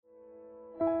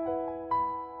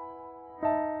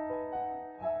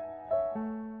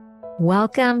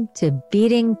Welcome to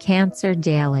Beating Cancer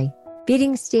Daily.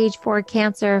 Beating stage 4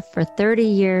 cancer for 30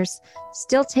 years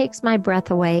still takes my breath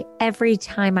away every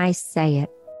time I say it.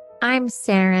 I'm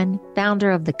Saren, founder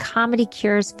of the Comedy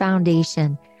Cures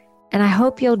Foundation, and I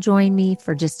hope you'll join me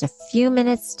for just a few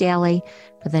minutes daily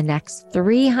for the next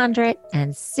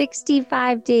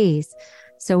 365 days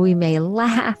so we may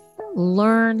laugh,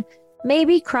 learn,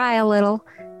 maybe cry a little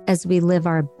as we live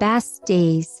our best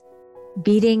days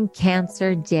beating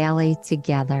cancer daily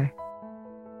together.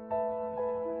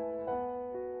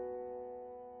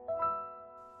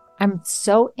 I'm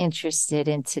so interested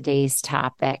in today's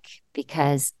topic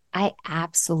because I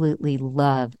absolutely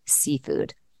love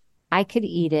seafood. I could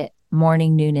eat it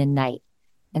morning, noon, and night.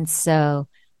 And so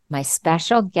my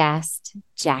special guest,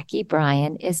 Jackie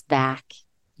Bryan, is back.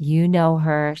 You know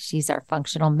her. She's our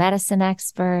functional medicine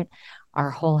expert, our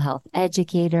whole health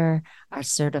educator, our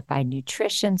certified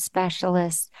nutrition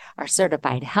specialist, our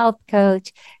certified health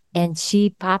coach. And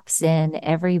she pops in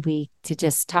every week to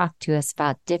just talk to us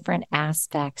about different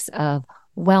aspects of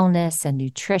wellness and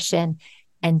nutrition.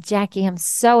 And Jackie, I'm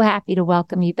so happy to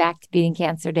welcome you back to Beating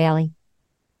Cancer Daily.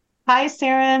 Hi,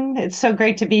 Saren. It's so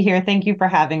great to be here. Thank you for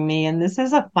having me. And this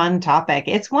is a fun topic.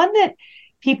 It's one that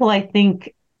people, I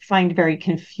think, find very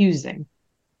confusing.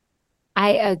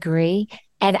 I agree.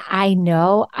 And I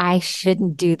know I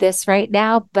shouldn't do this right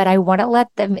now, but I want to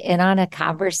let them in on a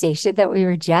conversation that we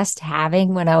were just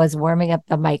having when I was warming up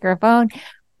the microphone,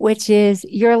 which is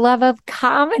your love of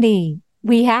comedy.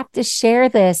 We have to share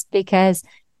this because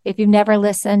if you've never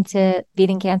listened to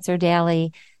Beating Cancer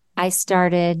Daily, I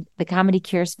started the Comedy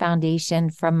Cures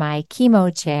Foundation from my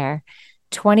chemo chair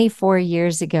 24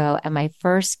 years ago at my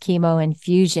first chemo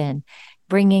infusion,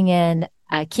 bringing in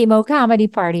a chemo comedy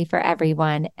party for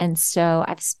everyone. And so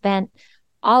I've spent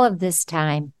all of this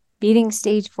time beating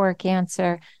stage 4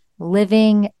 cancer,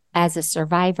 living as a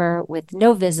survivor with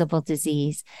no visible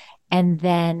disease, and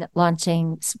then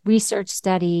launching research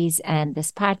studies and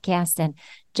this podcast. And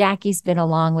Jackie's been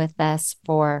along with us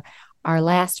for our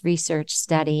last research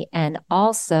study and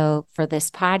also for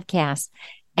this podcast.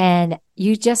 And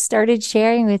you just started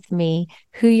sharing with me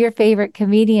who your favorite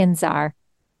comedians are.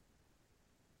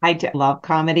 I love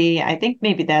comedy. I think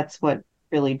maybe that's what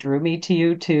really drew me to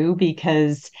you too,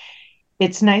 because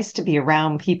it's nice to be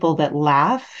around people that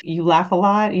laugh. You laugh a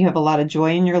lot. You have a lot of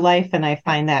joy in your life. And I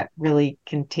find that really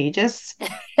contagious.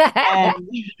 And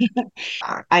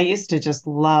I used to just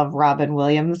love Robin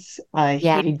Williams.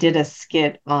 Yeah. He did a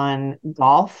skit on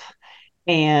golf.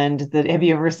 And have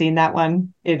you ever seen that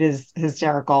one? It is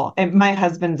hysterical. And my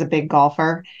husband's a big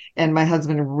golfer, and my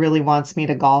husband really wants me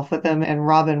to golf with him. And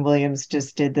Robin Williams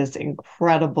just did this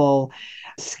incredible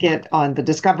skit on the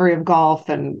discovery of golf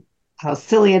and how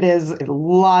silly it is. A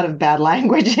lot of bad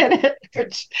language in it,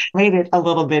 which made it a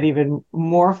little bit even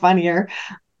more funnier.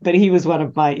 But he was one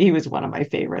of my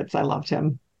favorites. I loved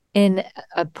him. In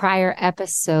a prior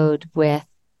episode with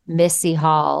Missy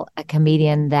Hall, a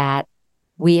comedian that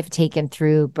we have taken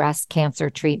through breast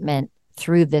cancer treatment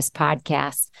through this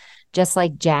podcast, just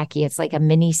like Jackie. It's like a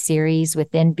mini series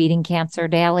within Beating Cancer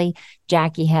Daily.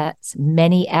 Jackie has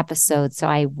many episodes, so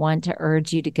I want to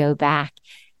urge you to go back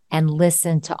and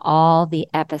listen to all the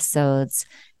episodes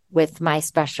with my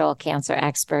special cancer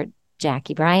expert,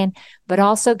 Jackie Bryan, but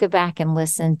also go back and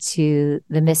listen to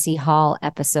the Missy Hall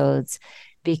episodes,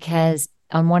 because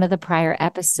on one of the prior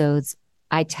episodes,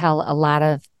 I tell a lot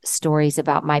of stories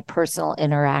about my personal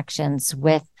interactions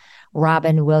with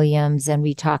Robin Williams, and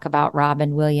we talk about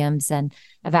Robin Williams, and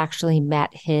I've actually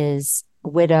met his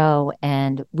widow,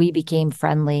 and we became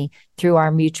friendly through our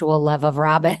mutual love of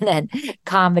Robin and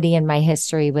comedy and my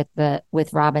history with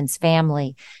Robin's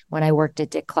family when I worked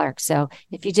at Dick Clark. So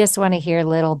if you just want to hear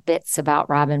little bits about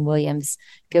Robin Williams,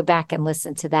 go back and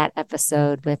listen to that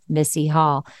episode with Missy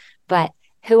Hall. But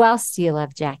who else do you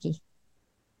love, Jackie?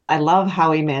 I love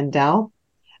Howie Mandel.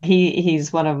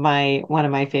 He's one of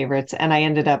my favorites. And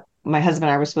my husband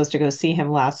and I were supposed to go see him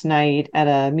last night at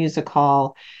a music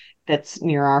hall that's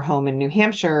near our home in New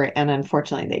Hampshire. And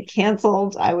unfortunately they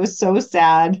canceled. I was so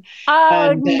sad.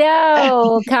 Oh And,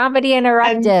 no, comedy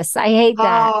interruptus. I hate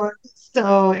that. oh,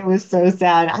 so it was so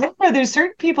sad. I don't know. There's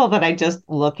certain people that I just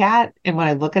look at, and when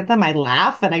I look at them, I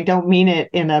laugh, and I don't mean it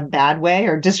in a bad way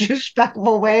or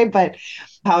disrespectful way, but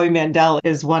Howie Mandel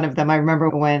is one of them. I remember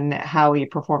when Howie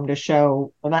performed a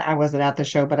show. Well, I wasn't at the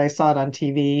show, but I saw it on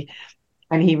TV,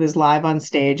 and he was live on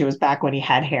stage. It was back when he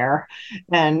had hair,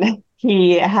 and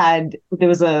there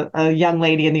was a young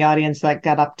lady in the audience that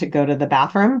got up to go to the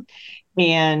bathroom.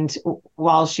 And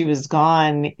while she was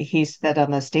gone, he said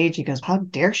on the stage, he goes, "How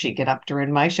dare she get up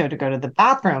during my show to go to the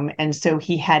bathroom?" And so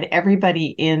he had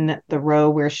everybody in the row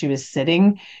where she was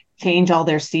sitting change all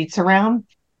their seats around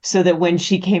so that when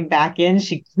she came back in,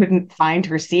 she couldn't find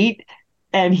her seat.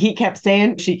 And he kept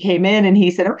saying she came in and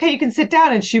he said, okay, you can sit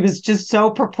down. And she was just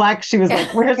so perplexed. She was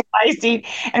like, where's my seat?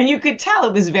 And you could tell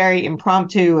it was very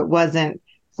impromptu. It wasn't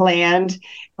planned.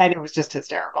 And it was just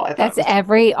hysterical. I thought That's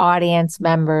every audience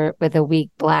member with a weak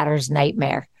bladder's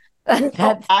nightmare.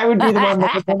 I would be the one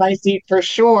looking for my seat for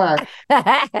sure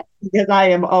because I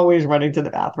am always running to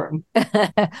the bathroom.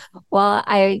 Well,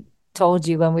 I told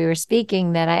you when we were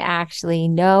speaking that I actually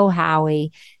know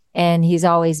Howie, and he's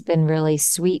always been really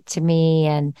sweet to me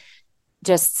and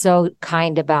just so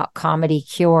kind about Comedy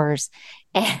Cures.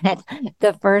 And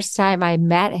the first time I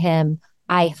met him,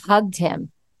 I hugged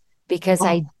him because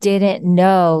I didn't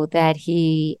know that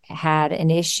he had an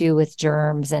issue with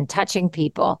germs and touching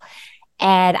people.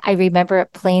 And I remember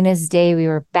it plain as day. We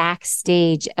were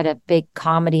backstage at a big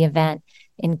comedy event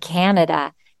in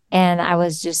Canada. And I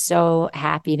was just so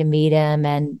happy to meet him.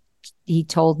 And he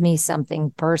told me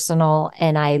something personal.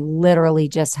 And I literally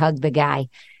just hugged the guy.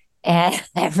 And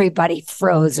everybody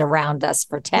froze around us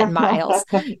for 10 miles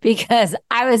because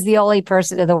I was the only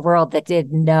person in the world that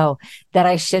didn't know that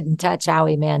I shouldn't touch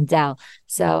Howie Mandel.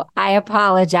 So I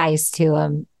apologized to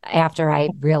him after I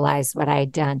realized what I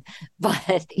had done,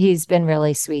 but he's been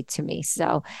really sweet to me.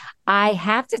 So I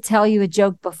have to tell you a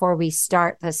joke before we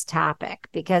start this topic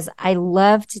because I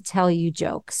love to tell you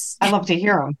jokes. I love to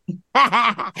hear them.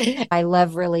 I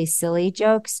love really silly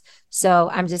jokes. So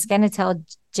I'm just going to tell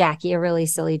Jackie a really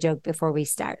silly joke before we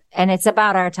start. And it's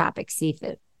about our topic,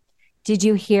 seafood. Did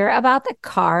you hear about the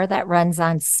car that runs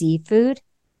on seafood?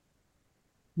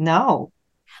 No.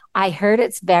 I heard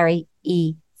it's very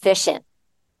efficient.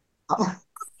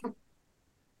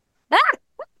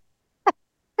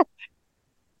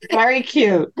 Very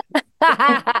cute.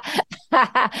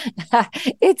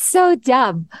 It's so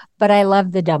dumb, but I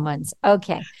love the dumb ones.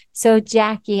 Okay. So,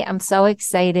 Jackie, I'm so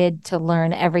excited to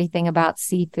learn everything about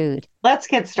seafood. Let's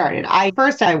get started. I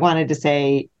wanted to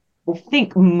say, I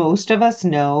think most of us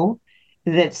know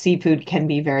that seafood can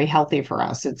be very healthy for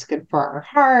us. It's good for our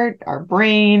heart, our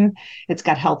brain. It's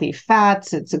got healthy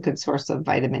fats. It's a good source of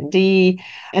vitamin D.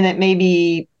 And that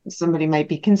maybe somebody might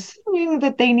be considering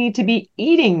that they need to be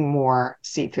eating more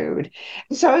seafood.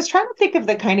 So I was trying to think of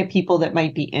the kind of people that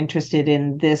might be interested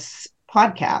in this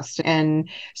podcast. And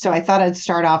so I thought I'd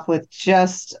start off with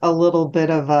just a little bit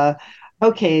of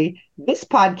okay, this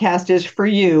podcast is for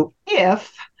you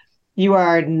if you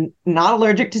are not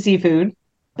allergic to seafood,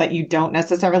 but you don't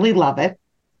necessarily love it.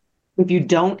 If you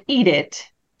don't eat it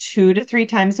 2 to 3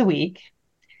 times a week,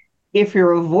 if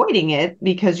you're avoiding it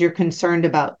because you're concerned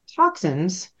about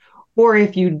toxins, or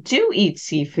if you do eat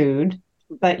seafood,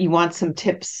 but you want some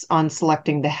tips on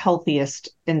selecting the healthiest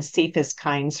and safest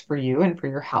kinds for you and for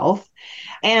your health.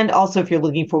 And also if you're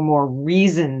looking for more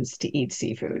reasons to eat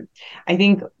seafood. I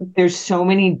think there's so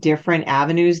many different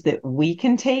avenues that we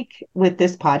can take with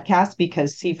this podcast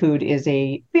because seafood is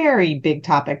a very big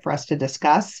topic for us to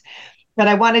discuss. But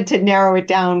I wanted to narrow it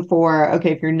down for,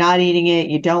 okay, if you're not eating it,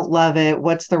 you don't love it,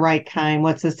 what's the right kind?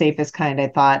 What's the safest kind? I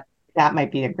thought that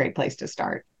might be a great place to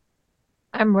start.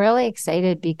 I'm really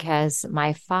excited because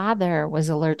my father was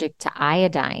allergic to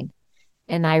iodine.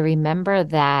 And I remember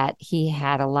that he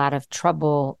had a lot of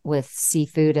trouble with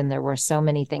seafood and there were so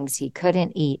many things he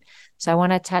couldn't eat. So I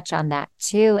want to touch on that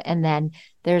too. And then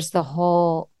there's the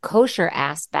whole kosher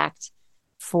aspect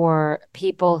for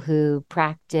people who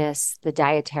practice the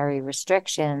dietary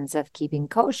restrictions of keeping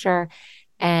kosher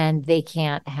and they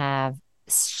can't have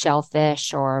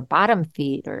shellfish or bottom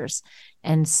feeders.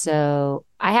 And so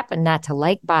I happen not to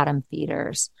like bottom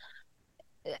feeders.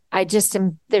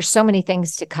 There's so many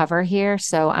things to cover here.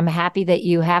 So I'm happy that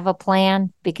you have a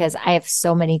plan because I have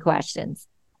so many questions.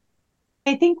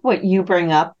 I think what you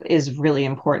bring up is really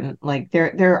important. Like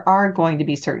there are going to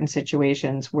be certain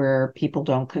situations where people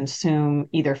don't consume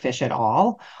either fish at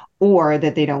all, or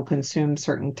that they don't consume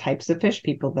certain types of fish,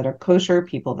 people that are kosher,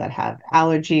 people that have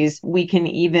allergies. We can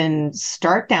even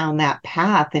start down that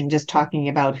path and just talking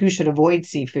about who should avoid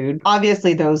seafood.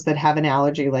 Obviously, those that have an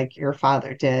allergy like your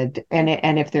father did. And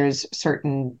if there's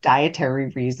certain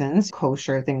dietary reasons,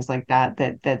 kosher, things like that,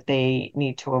 that they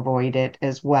need to avoid it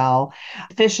as well.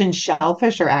 Fish and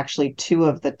shellfish are actually 2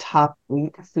 of the top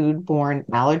foodborne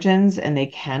allergens, and they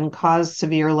can cause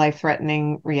severe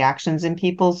life-threatening reactions in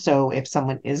people. So if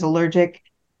someone is allergic,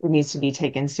 it needs to be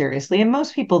taken seriously. And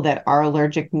most people that are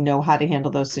allergic know how to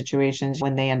handle those situations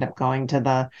when they end up going to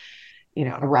the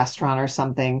a restaurant or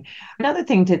something. Another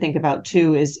thing to think about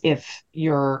too is if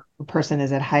your person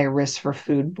is at higher risk for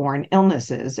foodborne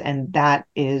illnesses, and that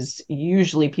is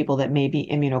usually people that may be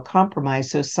immunocompromised.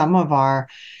 So some of our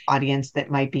audience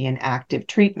that might be in active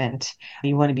treatment,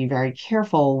 you want to be very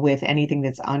careful with anything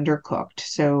that's undercooked.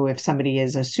 So if somebody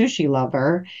is a sushi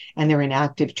lover and they're in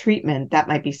active treatment, that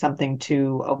might be something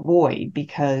to avoid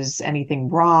because anything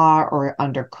raw or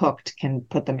undercooked can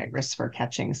put them at risk for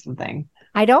catching something.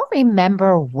 I don't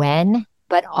remember when,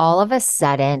 but all of a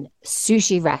sudden,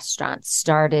 sushi restaurants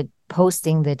started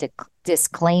posting the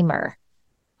disclaimer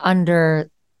under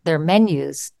their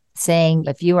menus saying,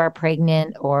 if you are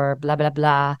pregnant or blah, blah,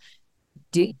 blah,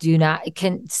 do not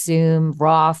consume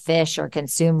raw fish or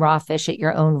consume raw fish at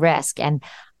your own risk. And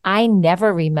I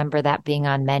never remember that being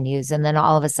on menus. And then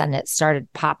all of a sudden it started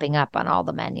popping up on all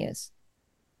the menus.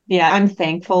 Yeah, I'm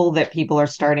thankful that people are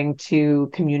starting to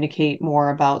communicate more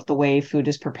about the way food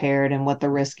is prepared and what the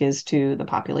risk is to the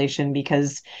population,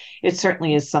 because it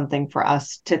certainly is something for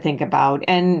us to think about.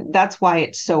 And that's why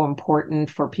it's so important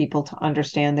for people to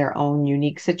understand their own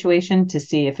unique situation to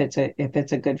see if it's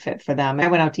a good fit for them. I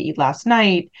went out to eat last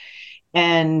night,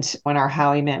 and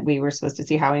when we were supposed to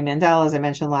see Howie Mandel, as I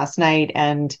mentioned last night,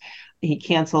 and he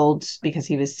canceled because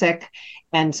he was sick.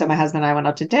 And so my husband and I went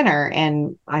out to dinner,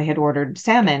 and I had ordered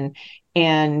salmon,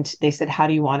 and they said, how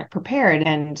do you want it prepared?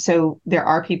 And so there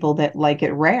are people that like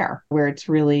it rare, where it's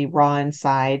really raw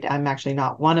inside. I'm actually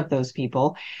not one of those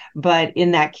people. But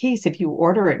in that case, if you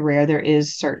order it rare, there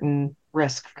is certain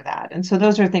risk for that. And so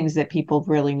those are things that people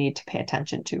really need to pay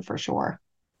attention to for sure.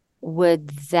 Would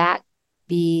that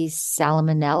be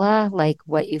salmonella, like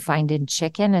what you find in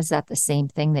chicken? Is that the same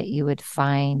thing that you would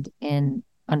find in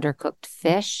undercooked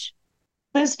fish?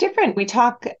 It's different. We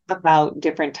talk about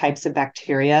different types of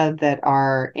bacteria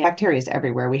bacteria is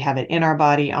everywhere. We have it in our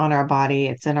body, on our body,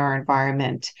 it's in our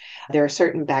environment. There are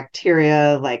certain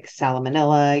bacteria like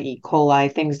Salmonella, E.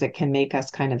 coli, things that can make us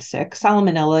kind of sick.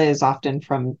 Salmonella is often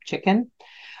from chicken,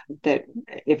 that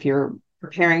if you're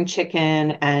preparing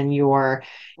chicken and you're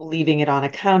leaving it on a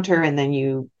counter and then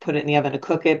you put it in the oven to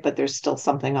cook it, but there's still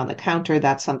something on the counter,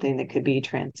 that's something that could be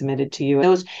transmitted to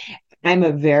you. I'm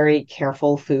a very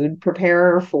careful food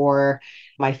preparer for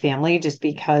my family, just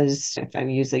because if I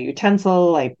use a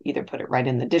utensil, I either put it right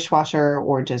in the dishwasher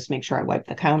or just make sure I wipe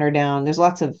the counter down. There's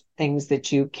lots of things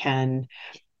that you can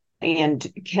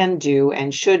do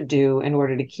and should do in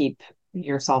order to keep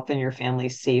yourself and your family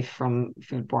safe from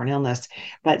foodborne illness.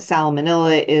 But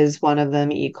salmonella is one of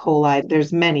them, E. coli.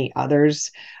 There's many others,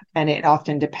 and it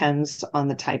often depends on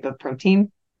the type of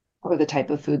protein or the type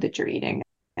of food that you're eating.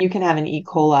 You can have an E.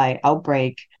 coli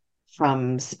outbreak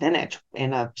from spinach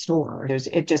in a store.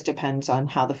 It just depends on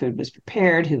how the food was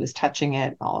prepared, who was touching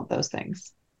it, all of those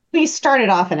things. We started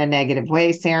off in a negative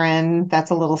way, Saren.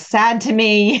 That's a little sad to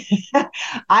me.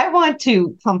 I want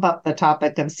to pump up the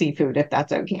topic of seafood, if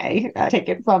that's okay. Take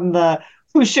it from the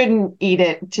who shouldn't eat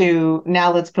it to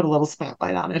now let's put a little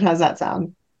spotlight on it. How's that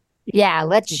sound? Yeah,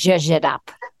 let's zhuzh it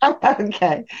up.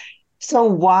 Okay. So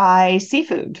why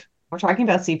seafood? We're talking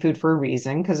about seafood for a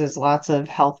reason because there's lots of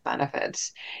health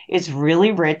benefits. It's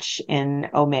really rich in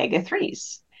omega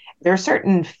 3s. There are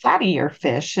certain fattier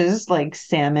fishes like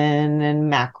salmon and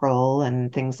mackerel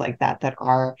and things like that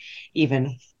are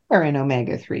even higher in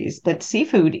omega 3s. But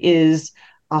seafood is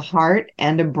a heart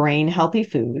and a brain healthy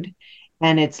food,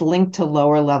 and it's linked to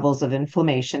lower levels of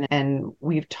inflammation. And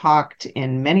we've talked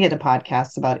in many of the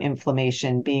podcasts about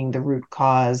inflammation being the root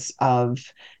cause of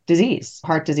disease,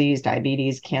 heart disease,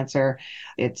 diabetes, cancer.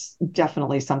 It's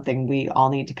definitely something we all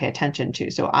need to pay attention to.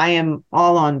 So I am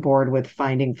all on board with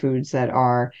finding foods that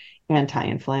are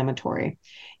anti-inflammatory.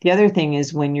 The other thing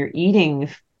is when you're eating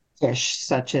fish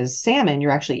such as salmon,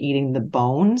 you're actually eating the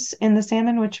bones in the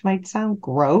salmon, which might sound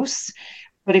gross.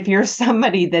 But if you're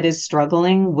somebody that is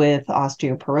struggling with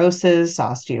osteoporosis,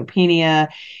 osteopenia,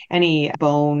 any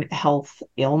bone health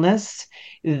illness,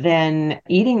 then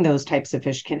eating those types of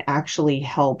fish can actually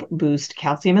help boost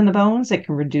calcium in the bones. It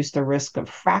can reduce the risk of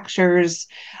fractures.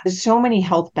 There's so many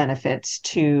health benefits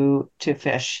to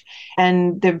fish.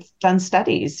 And they've done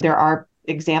studies. There are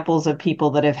examples of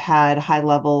people that have had high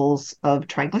levels of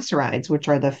triglycerides, which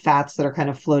are the fats that are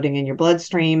kind of floating in your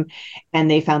bloodstream. And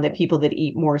they found that people that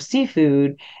eat more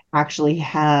seafood actually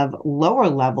have lower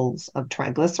levels of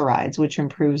triglycerides, which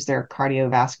improves their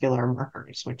cardiovascular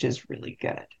markers, which is really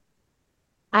good.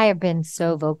 I have been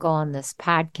so vocal on this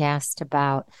podcast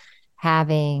about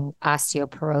having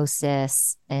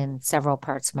osteoporosis in several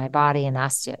parts of my body and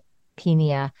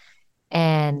osteopenia.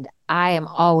 And I am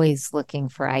always looking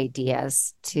for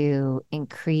ideas to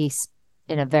increase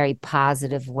in a very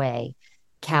positive way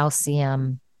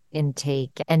calcium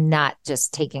intake and not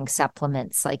just taking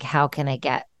supplements. Like, how can I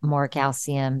get more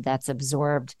calcium that's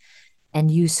absorbed and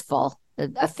useful,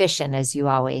 efficient, as you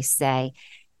always say?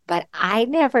 But I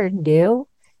never knew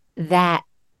that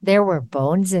there were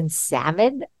bones in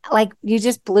salmon. Like, you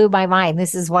just blew my mind.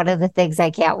 This is one of the things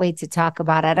I can't wait to talk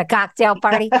about at a cocktail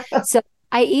party. So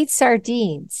I eat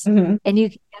sardines Mhm. and you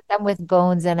can get them with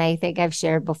bones. And I think I've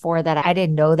shared before that I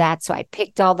didn't know that. So I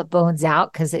picked all the bones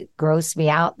out because it grossed me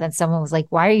out. Then someone was like,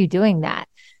 why are you doing that?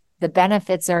 The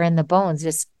benefits are in the bones.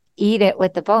 Just eat it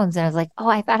with the bones. And I was like, oh,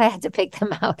 I thought I had to pick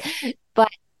them out. But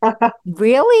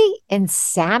really, in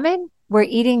salmon, we're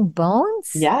eating bones?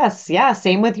 Yes, yeah,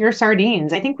 same with your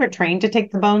sardines. I think we're trained to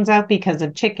take the bones out because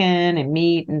of chicken and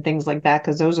meat and things like that,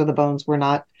 because those are the bones we're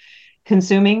not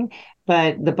consuming.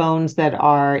 But the bones that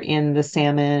are in the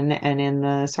salmon and in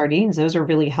the sardines, those are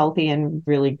really healthy and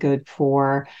really good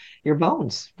for your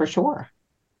bones, for sure.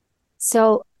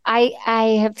 So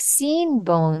I have seen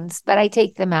bones, but I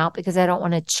take them out because I don't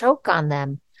want to choke on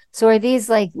them. So are these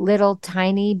like little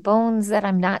tiny bones that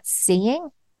I'm not seeing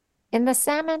in the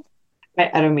salmon?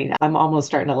 I don't mean, I'm almost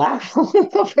starting to laugh a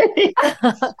little bit.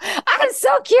 I'm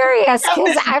so curious Have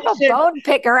because this I'm a vision. bone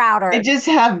picker I outer. just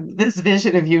have this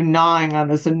vision of you gnawing on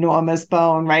this enormous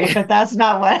bone, right? But that's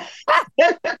not what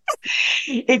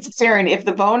it's, Sharon. If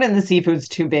the bone in the seafood's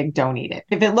too big, don't eat it.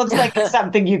 If it looks like it's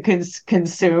something you can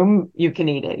consume, you can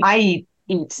eat it. I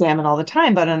eat salmon all the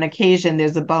time, but on occasion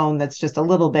there's a bone that's just a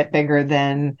little bit bigger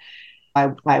than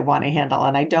I want to handle,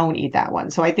 and I don't eat that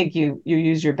one. So I think you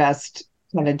use your best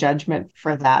kind of judgment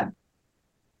for that.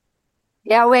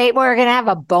 Yeah, wait, we're going to have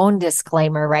a bone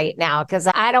disclaimer right now because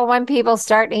I don't want people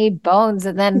starting to eat bones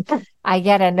and then I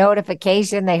get a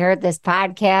notification they heard this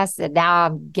podcast and now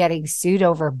I'm getting sued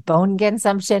over bone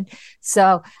consumption.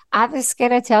 So I'm just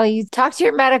going to tell you, talk to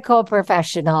your medical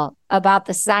professional about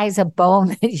the size of bone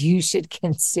that you should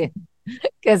consume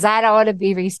because I don't want to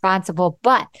be responsible.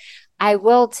 But I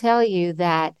will tell you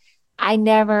that I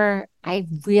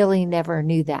really never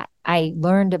knew that. I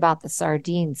learned about the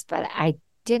sardines, but I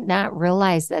did not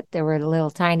realize that there were little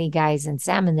tiny guys in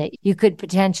salmon that you could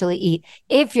potentially eat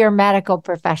if your medical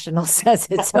professional says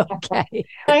it's okay.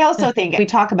 I also think we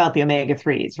talk about the omega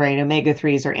 3s, right? Omega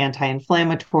 3s are anti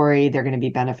inflammatory. They're going to be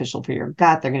beneficial for your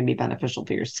gut. They're going to be beneficial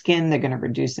for your skin. They're going to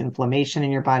reduce inflammation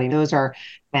in your body. Those are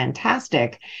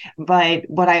fantastic. But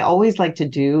what I always like to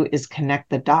do is connect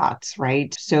the dots,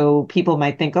 right? So people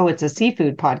might think, oh, it's a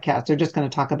seafood podcast. They're just going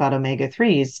to talk about omega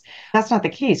 3s. That's not the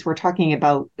case.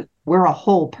 We're a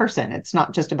whole person. It's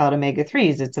not just about omega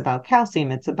 3s. It's about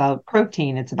calcium. It's about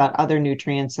protein. It's about other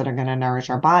nutrients that are going to nourish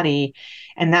our body.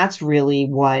 And that's really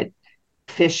what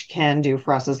fish can do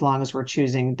for us as long as we're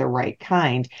choosing the right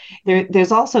kind.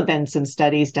 There's also been some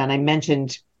studies done. I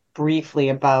mentioned briefly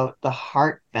about the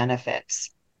heart benefits,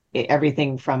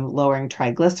 everything from lowering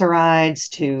triglycerides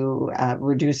to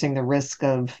reducing the risk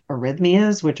of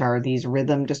arrhythmias, which are these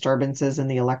rhythm disturbances in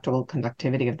the electrical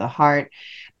conductivity of the heart.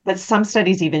 But some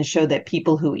studies even show that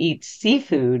people who eat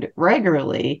seafood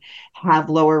regularly have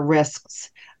lower risks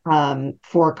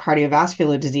for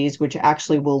cardiovascular disease, which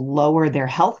actually will lower their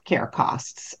healthcare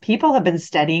costs. People have been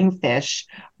studying fish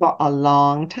for a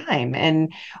long time.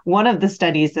 And one of the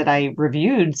studies that I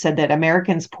reviewed said that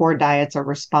Americans' poor diets are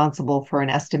responsible for an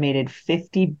estimated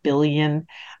 $50 billion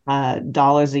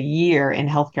dollars a year in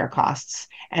healthcare costs.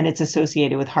 And it's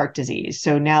associated with heart disease.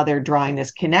 So now they're drawing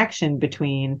this connection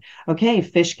between, okay,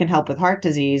 fish can help with heart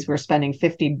disease. We're spending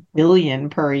 50 billion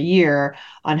per year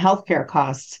on healthcare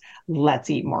costs. Let's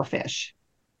eat more fish.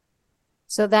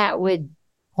 So that would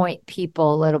point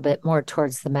people a little bit more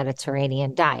towards the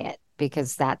Mediterranean diet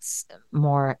because that's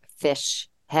more fish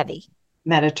heavy.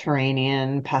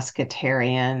 Mediterranean,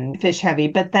 pescatarian, fish heavy.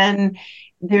 But then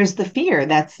there's the fear.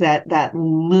 That's that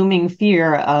looming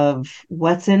fear of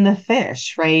what's in the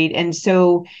fish, right? And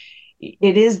so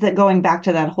it is that, going back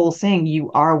to that whole saying,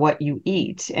 you are what you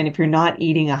eat. And if you're not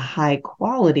eating a high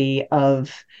quality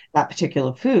of that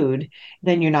particular food,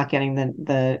 then you're not getting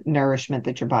the nourishment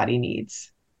that your body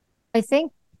needs. I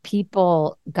think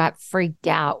people got freaked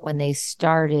out when they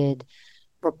started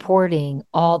reporting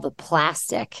all the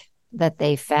plastic that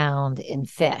they found in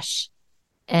fish.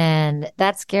 And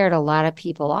that scared a lot of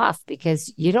people off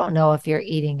because you don't know if you're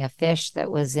eating a fish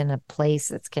that was in a place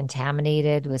that's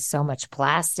contaminated with so much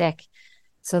plastic.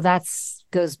 So that's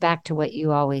goes back to what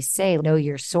you always say, know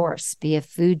your source, be a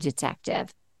food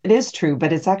detective. It is true,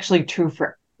 but it's actually true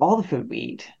for all the food we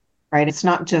eat, right? It's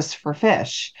not just for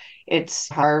fish. It's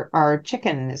how our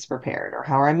chicken is prepared or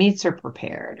how our meats are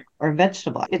prepared or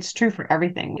vegetable. It's true for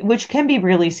everything, which can be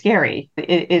really scary.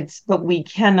 But we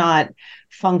cannot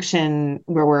function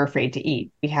where we're afraid to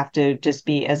eat. We have to just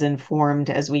be as informed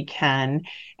as we can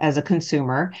as a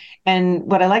consumer. And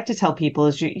what I like to tell people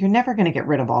is you're never going to get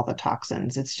rid of all the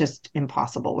toxins. It's just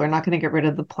impossible. We're not going to get rid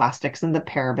of the plastics and the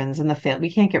parabens and the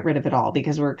we can't get rid of it all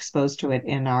because we're exposed to it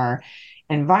in our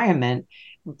environment.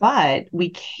 But we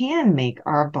can make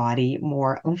our body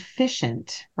more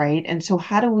efficient, right? And so,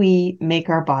 how do we make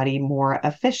our body more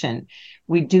efficient?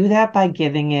 We do that by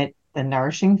giving it the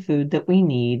nourishing food that we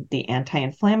need, the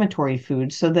anti-inflammatory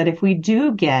food, so that if we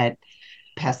do get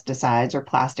pesticides or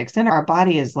plastics in our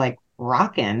body is like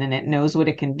rocking and it knows what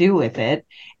it can do with it,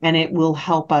 and it will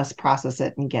help us process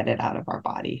it and get it out of our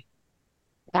body.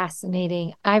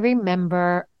 Fascinating. I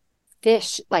remember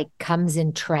fish like comes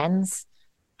in trends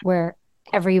where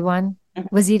everyone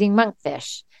was eating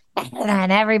monkfish and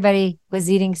then everybody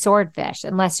was eating swordfish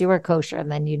unless you were kosher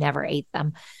and then you never ate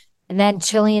them. And then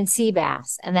Chilean sea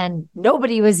bass and then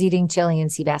nobody was eating Chilean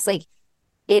sea bass. Like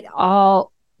it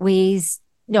always,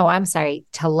 no, I'm sorry,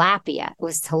 tilapia. It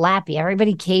was tilapia.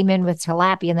 Everybody came in with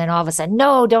tilapia and then all of a sudden,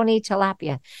 no, don't eat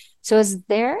tilapia. So is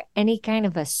there any kind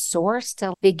of a source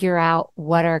to figure out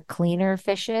what are cleaner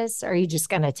fishes? Or are you just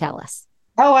going to tell us?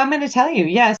 Oh, I'm going to tell you.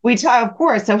 Yes, we talk, of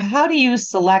course. So how do you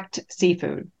select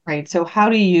seafood, right? So how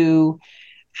do you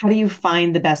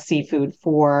find the best seafood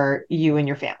for you and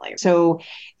your family? So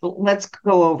let's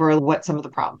go over what some of the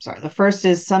problems are. The first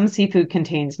is some seafood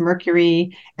contains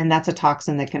mercury, and that's a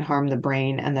toxin that can harm the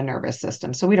brain and the nervous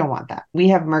system. So we don't want that. We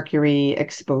have mercury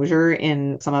exposure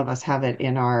in, some of us have it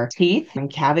in our teeth and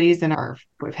cavities in our,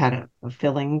 we've had a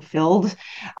filling filled.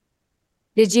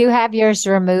 Did you have yours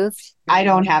removed? I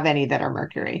don't have any that are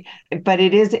mercury, but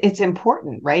it's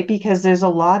important, right? Because there's a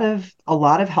lot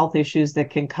of health issues that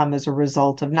can come as a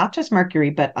result of not just mercury,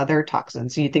 but other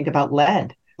toxins. So you think about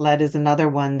lead. Lead is another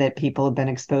one that people have been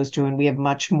exposed to, and we have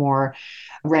much more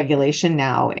regulation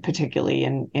now, particularly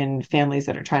in families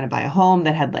that are trying to buy a home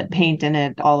that had lead paint in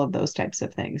it, all of those types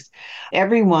of things.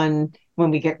 Everyone,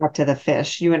 when we get up to the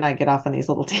fish, you and I get off on these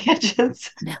little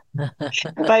tangents.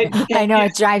 But I know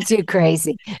it drives you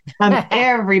crazy.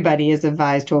 Everybody is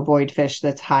advised to avoid fish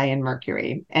that's high in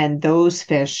mercury. And those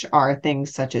fish are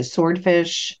things such as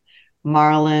swordfish,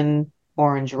 marlin,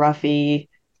 orange roughy,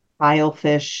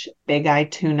 filefish, big-eye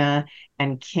tuna,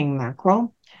 and king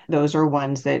mackerel. Those are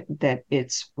ones that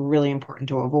it's really important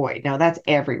to avoid. Now, that's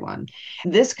everyone.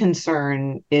 This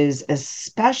concern is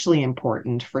especially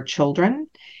important for children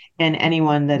and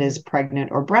anyone that is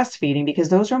pregnant or breastfeeding, because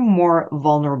those are more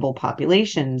vulnerable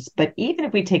populations. But even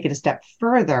if we take it a step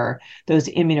further, those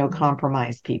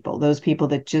immunocompromised people, those people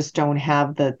that just don't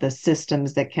have the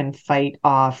systems that can fight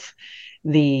off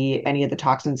any of the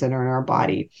toxins that are in our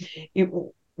body.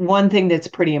 One thing that's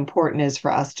pretty important is for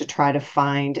us to try to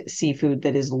find seafood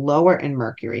that is lower in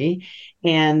mercury.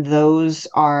 And those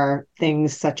are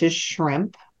things such as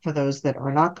shrimp, for those that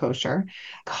are not kosher,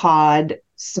 cod,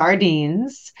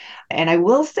 sardines. And I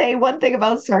will say one thing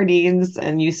about sardines,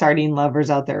 and you sardine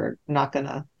lovers out there are not going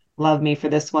to love me for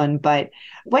this one, but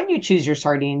when you choose your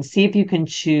sardines, see if you can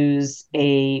choose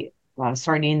a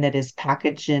sardine that is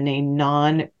packaged in a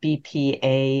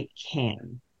non-BPA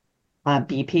can.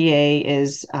 BPA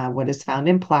is what is found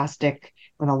in plastic,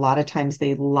 and a lot of times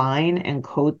they line and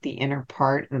coat the inner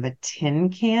part of a tin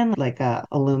can, like a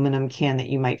aluminum can that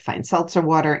you might find seltzer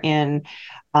water in,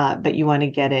 but you want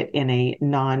to get it in a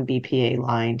non-BPA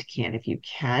lined can if you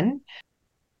can.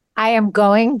 I am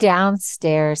going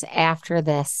downstairs after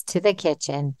this to the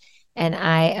kitchen, and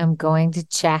I am going to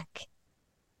check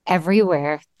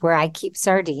everywhere where I keep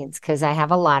sardines because I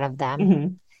have a lot of them.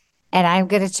 Mm-hmm. And I'm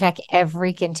going to check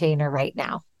every container right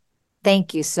now.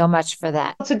 Thank you so much for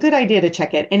that. It's a good idea to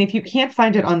check it. And if you can't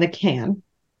find it on the can,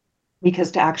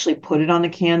 because to actually put it on the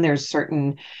can, there's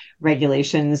certain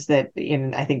regulations that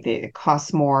I think it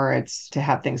costs more. It's to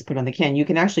have things put on the can. You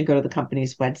can actually go to the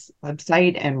company's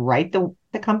website and write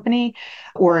the company,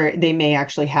 or they may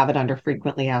actually have it under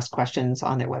frequently asked questions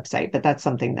on their website. But that's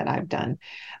something that I've done.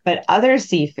 But other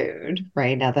seafood,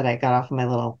 right now that I got off of my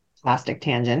little plastic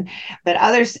tangent, but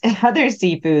other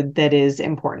seafood that is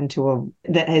important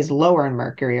that is lower in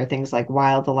mercury are things like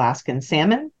wild Alaskan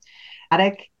salmon,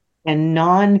 haddock, and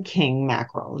non-king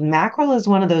mackerel. Mackerel is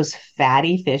one of those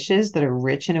fatty fishes that are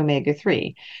rich in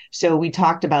omega-3. So we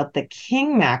talked about the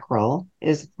king mackerel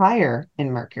is higher in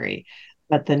mercury,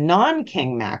 but the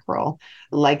non-king mackerel,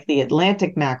 like the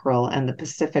Atlantic mackerel and the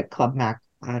Pacific club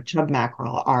chub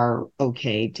mackerel are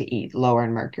okay to eat, lower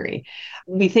in mercury.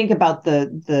 We think about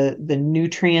the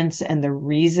nutrients and the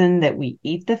reason that we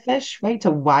eat the fish, right?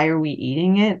 So why are we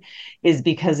eating it is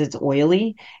because it's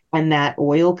oily, and that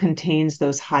oil contains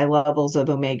those high levels of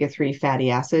omega-3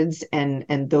 fatty acids, and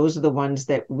those are the ones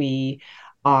that we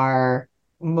are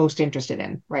most interested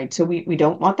in, right? So we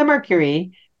don't want the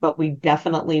mercury, but we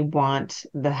definitely want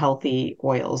the healthy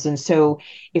oils. And so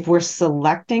if we're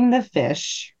selecting the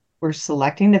fish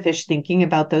thinking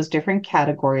about those different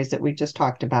categories that we just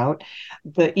talked about.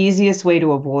 The easiest way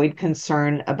to avoid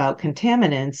concern about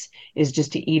contaminants is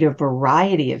just to eat a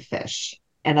variety of fish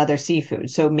and other seafood.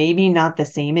 So maybe not the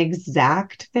same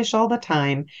exact fish all the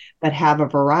time, but have a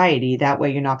variety. That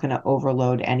way you're not going to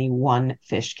overload any one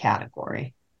fish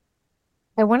category.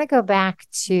 I want to go back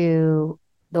to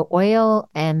the oil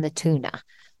and the tuna.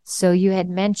 So you had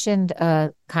mentioned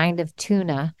a kind of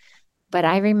tuna, but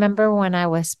I remember when I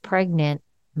was pregnant,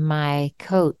 my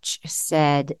coach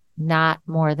said not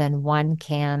more than 1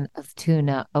 can of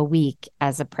tuna a week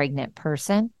as a pregnant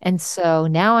person. And so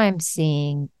now I'm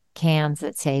seeing cans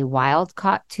that say wild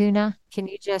caught tuna. Can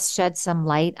you just shed some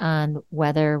light on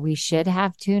whether we should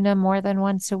have tuna more than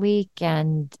once a week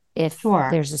and if Sure.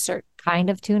 there's a certain kind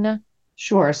of tuna?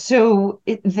 Sure. So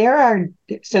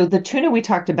the tuna we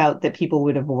talked about that people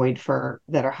would avoid for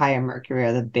that are high in mercury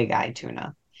are the big eye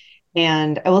tuna.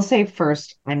 And I will say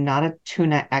first, I'm not a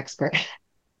tuna expert,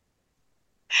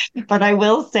 but I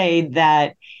will say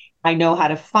that I know how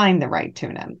to find the right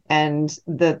tuna. And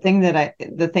the thing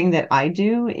that I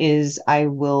do is I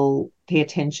will pay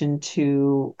attention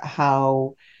to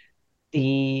how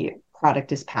the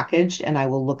product is packaged, and I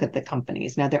will look at the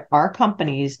companies. Now, there are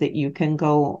companies that you can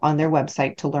go on their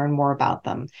website to learn more about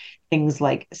them. Things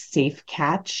like Safe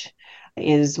Catch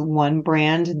is one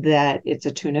brand that it's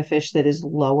a tuna fish that is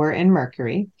lower in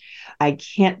mercury. I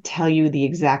can't tell you the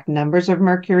exact numbers of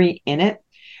mercury in it,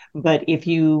 but if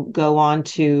you go on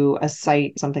to a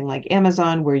site, something like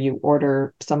Amazon, where you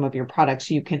order some of your products,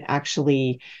 you can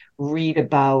actually read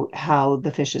about how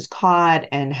the fish is caught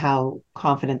and how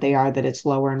confident they are that it's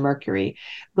lower in mercury.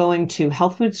 Going to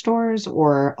health food stores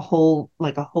or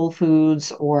like a Whole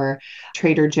Foods or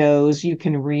Trader Joe's, you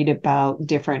can read about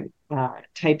different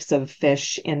types of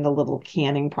fish in the little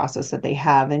canning process that they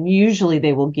have. And usually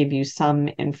they will give you some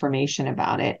information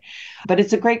about it. But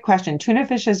it's a great question. Tuna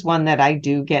fish is one that I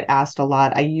do get asked a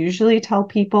lot. I usually tell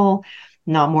people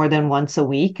not more than once a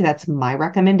week. That's my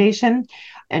recommendation.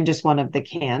 And just one of the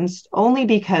cans, only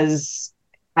because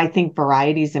I think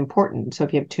variety is important. So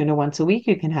if you have tuna once a week,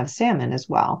 you can have salmon as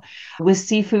well. With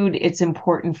seafood, it's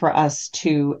important for us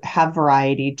to have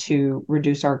variety to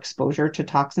reduce our exposure to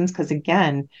toxins, because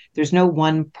again, there's no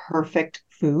one perfect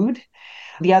food.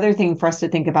 The other thing for us to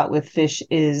think about with fish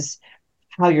is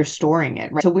how you're storing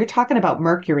it, right? So we're talking about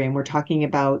mercury and we're talking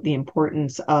about the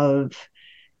importance of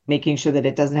making sure that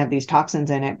it doesn't have these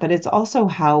toxins in it, but it's also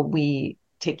how we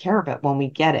take care of it when we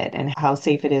get it and how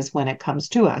safe it is when it comes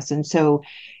to us. And so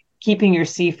keeping your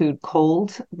seafood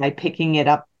cold by picking it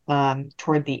up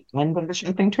toward the end of the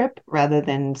shopping trip rather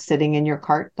than sitting in your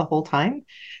cart the whole time.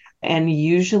 And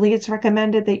usually it's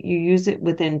recommended that you use it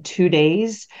within 2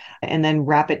 days and then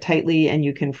wrap it tightly and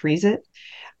you can freeze it.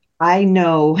 I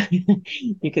know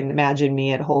you can imagine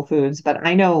me at Whole Foods, but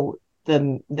I know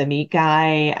the meat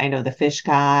guy, I know the fish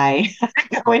guy.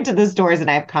 I go into the stores and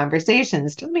I have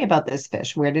conversations. Tell me about this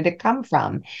fish. Where did it come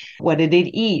from? What did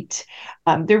it eat?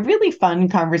 They're really fun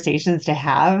conversations to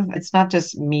have. It's not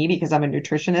just me because I'm a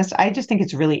nutritionist. I just think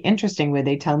it's really interesting where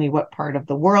they tell me what part of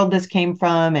the world this came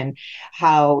from and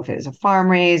how, if it was a farm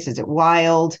raised, is it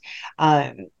wild?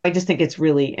 I just think it's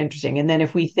really interesting. And then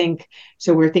if we think,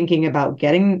 so we're thinking about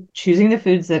choosing the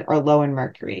foods that are low in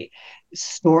mercury,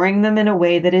 storing them in a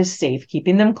way that is safe,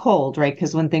 keeping them cold, right?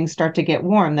 Because when things start to get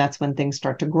warm, that's when things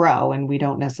start to grow, and we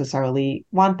don't necessarily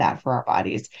want that for our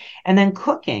bodies. And then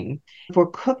cooking. If we're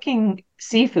cooking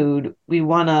seafood, we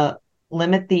want to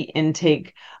limit the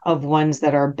intake of ones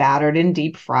that are battered and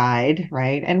deep fried,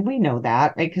 right? And we know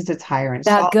that, right? Because it's higher in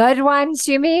The salt. good ones,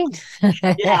 you mean?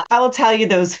 Yeah, I will tell you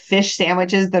those fish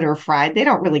sandwiches that are fried, they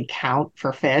don't really count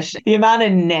for fish. The amount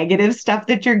of negative stuff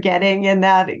that you're getting in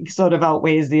that sort of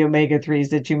outweighs the omega-3s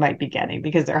that you might be getting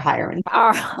because they're higher in.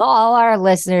 All our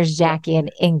listeners, Jackie in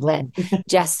England,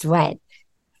 just went,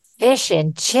 fish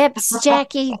and chips,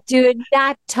 Jackie. Do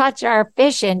not touch our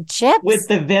fish and With chips.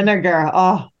 the vinegar.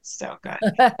 Oh, so good.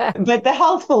 But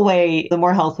the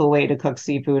more healthful way to cook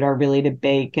seafood are really to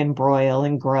bake and broil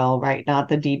and grill, right? Not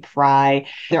the deep fry.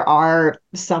 There are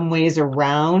some ways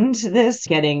around this,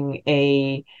 getting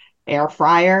a air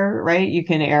fryer, right? You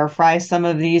can air fry some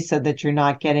of these so that you're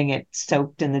not getting it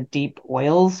soaked in the deep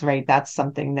oils, right? That's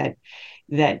something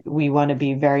that we want to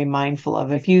be very mindful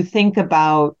of. If you think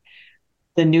about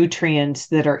the nutrients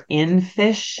that are in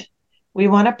fish, we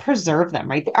want to preserve them,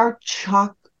 right? They are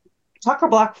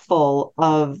chock-a-block full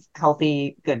of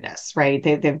healthy goodness, right?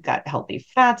 They've got healthy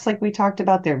fats, like we talked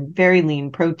about. They're very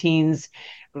lean proteins,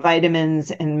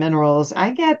 vitamins, and minerals.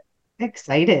 I get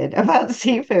excited about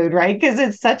seafood, right? Because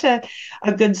it's such a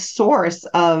good source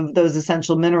of those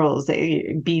essential minerals,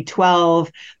 B12,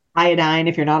 iodine,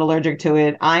 if you're not allergic to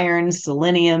it, iron,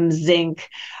 selenium, zinc.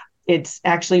 It's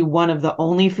actually one of the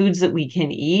only foods that we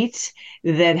can eat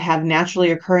that have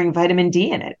naturally occurring vitamin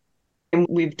D in it. And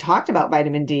we've talked about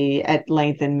vitamin D at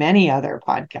length in many other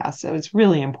podcasts. So it's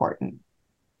really important.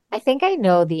 I think I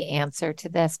know the answer to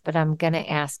this, but I'm going to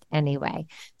ask anyway.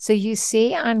 So you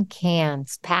see on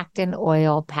cans, packed in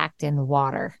oil, packed in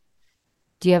water.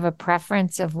 Do you have a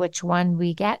preference of which one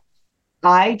we get?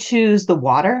 I choose the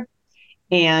water.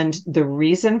 And the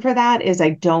reason for that is I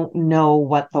don't know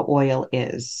what the oil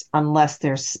is unless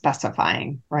they're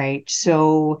specifying, right?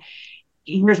 So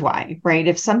here's why, right?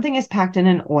 If something is packed in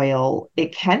an oil,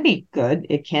 it can be good,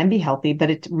 it can be healthy,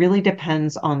 but it really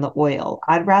depends on the oil.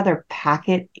 I'd rather pack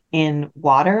it in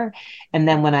water. And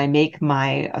then when I make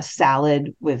my a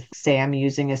salad with, say, I'm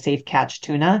using a Safe Catch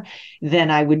tuna,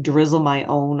 then I would drizzle my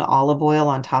own olive oil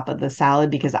on top of the salad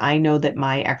because I know that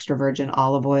my extra virgin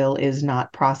olive oil is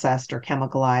not processed or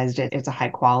chemicalized. It's a high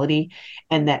quality,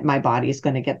 and that my body is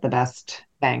going to get the best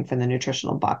bang for the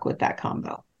nutritional buck with that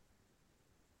combo.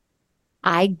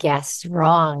 I guessed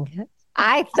wrong.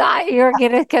 I thought you were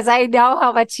going to, because I know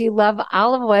how much you love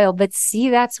olive oil, but see,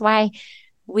 that's why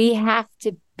we have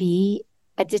to be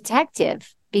a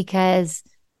detective because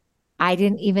I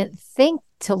didn't even think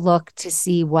to look to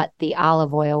see what the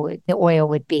oil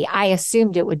would be. I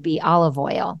assumed it would be olive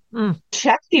oil.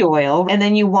 Check the oil, and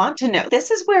then you want to know.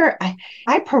 This is where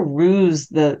I peruse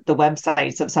the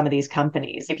websites of some of these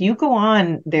companies. If you go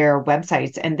on their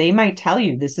websites, and they might tell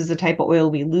you this is the type of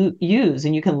oil we use,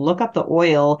 and you can look up the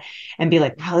oil and be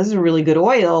like, wow, this is a really good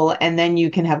oil, and then you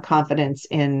can have confidence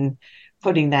in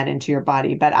putting that into your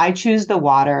body. But I choose the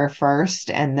water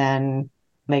first, and then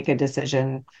make a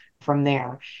decision from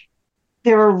there.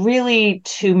 There are really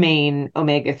two main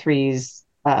omega-3s,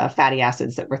 fatty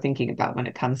acids that we're thinking about when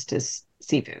it comes to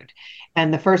seafood.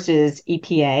 And the first is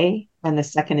EPA, and the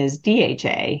second is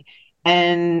DHA.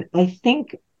 And I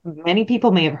think many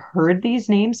people may have heard these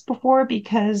names before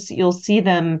because you'll see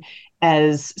them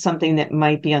as something that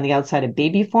might be on the outside of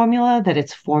baby formula, that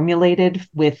it's formulated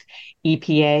with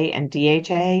EPA and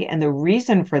DHA. And the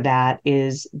reason for that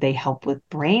is they help with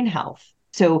brain health.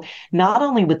 So not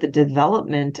only with the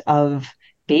development of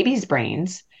babies'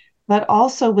 brains, but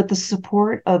also with the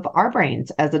support of our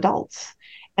brains as adults.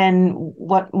 And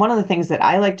one of the things that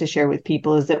I like to share with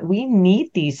people is that we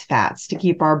need these fats to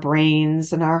keep our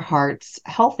brains and our hearts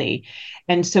healthy.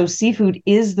 And so seafood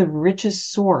is the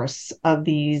richest source of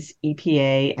these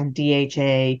EPA and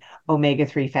DHA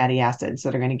omega-3 fatty acids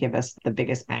that are going to give us the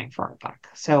biggest bang for our buck.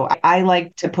 So I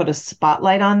like to put a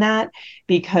spotlight on that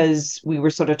because we were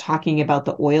sort of talking about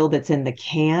the oil that's in the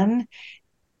can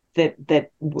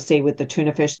that say with the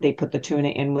tuna fish, they put the tuna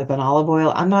in with an olive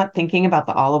oil. I'm not thinking about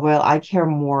the olive oil. I care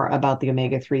more about the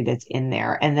omega-3 that's in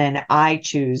there. And then I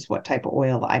choose what type of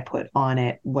oil I put on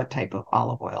it, what type of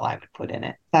olive oil I would put in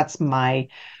it. That's my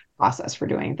process for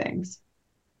doing things.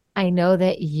 I know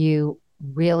that you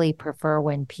really prefer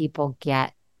when people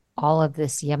get all of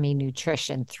this yummy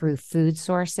nutrition through food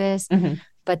sources,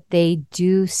 but they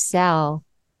do sell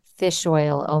fish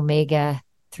oil,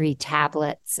 omega-3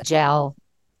 tablets, gel,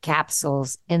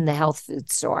 capsules in the health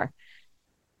food store.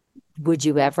 Would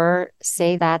you ever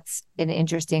say that's an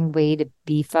interesting way to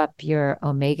beef up your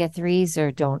omega-3s,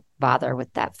 or don't bother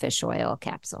with that fish oil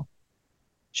capsule?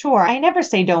 Sure. I never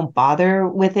say don't bother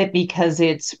with it because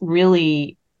it's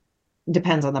really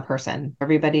depends on the person.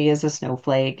 Everybody is a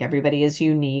snowflake. Everybody is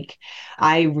unique.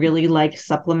 I really like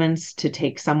supplements to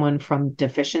take someone from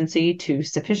deficiency to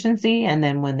sufficiency. And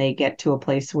then when they get to a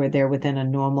place where they're within a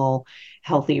normal,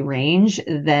 healthy range,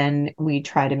 then we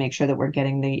try to make sure that we're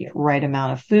getting the right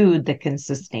amount of food that can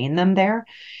sustain them there.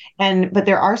 But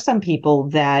there are some people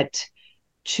that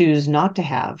choose not to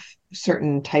have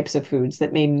certain types of foods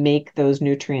that may make those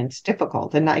nutrients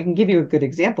difficult. And I can give you a good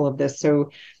example of this.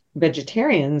 So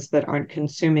vegetarians that aren't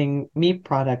consuming meat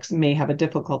products may have a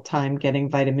difficult time getting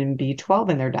vitamin B12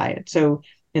 in their diet. So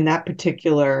in that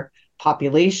particular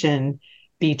population,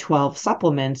 B12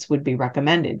 supplements would be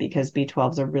recommended because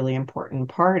B12 is a really important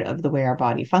part of the way our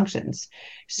body functions.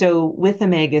 So with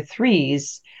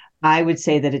omega-3s, I would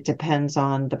say that it depends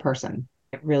on the person.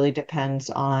 It really depends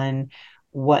on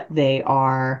what they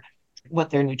are, what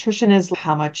their nutrition is,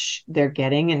 how much they're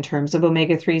getting in terms of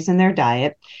omega-3s in their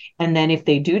diet. And then if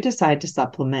they do decide to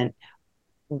supplement,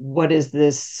 what is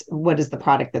the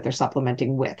product that they're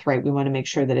supplementing with, right? We want to make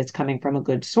sure that it's coming from a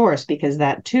good source, because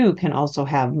that too can also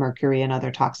have mercury and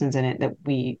other toxins in it that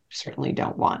we certainly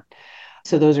don't want.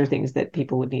 So those are things that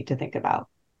people would need to think about.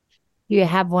 You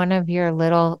have one of your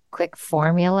little quick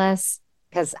formulas?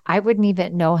 Because I wouldn't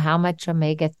even know how much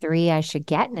omega-3 I should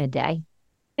get in a day.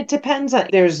 It depends on,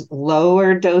 there's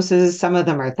lower doses. Some of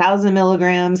them are 1,000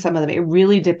 milligrams. Some of them, it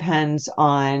really depends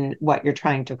on what you're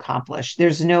trying to accomplish.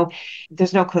 There's no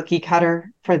cookie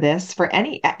cutter for this, for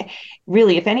any,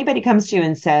 really, if anybody comes to you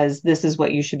and says, this is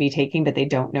what you should be taking, but they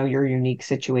don't know your unique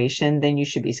situation, then you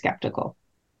should be skeptical.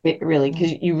 It really,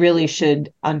 because you really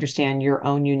should understand your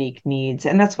own unique needs.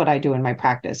 And that's what I do in my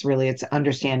practice. Really, it's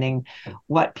understanding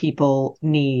what people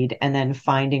need and then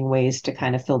finding ways to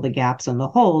kind of fill the gaps and the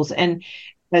holes. And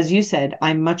as you said,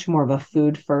 I'm much more of a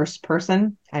food first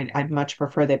person. I'd much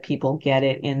prefer that people get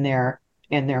it in their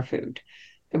food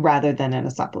rather than in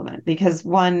a supplement, because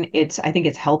one, I think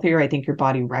it's healthier. I think your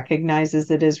body recognizes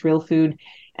it as real food.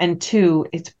 And two,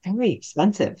 it's very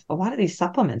expensive. A lot of these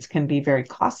supplements can be very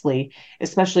costly,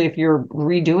 especially if you're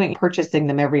purchasing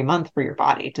them every month for your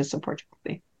body to support your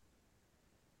body.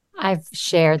 I've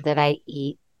shared that I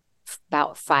eat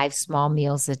about 5 small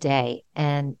meals a day,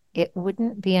 and it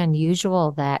wouldn't be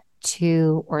unusual that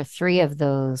 2 or 3 of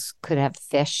those could have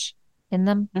fish in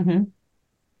them. Mm-hmm.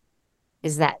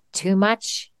 Is that too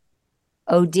much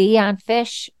OD on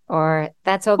fish, or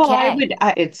that's Well, okay?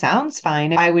 it sounds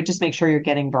fine. I would just make sure you're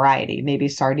getting variety, maybe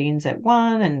sardines at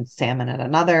one and salmon at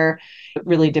another. It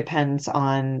really depends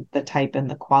on the type and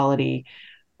the quality.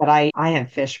 But I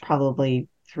have fish probably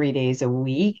 3 days a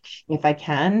week if I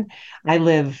can. I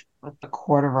live a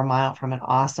quarter of a mile from an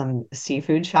awesome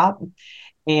seafood shop,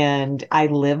 and I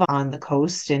live on the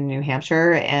coast in New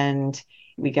Hampshire, and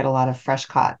we get a lot of fresh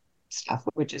caught stuff,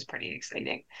 which is pretty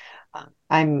exciting.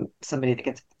 I'm somebody that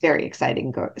gets very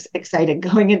excited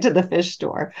going into the fish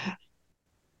store.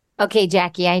 Okay,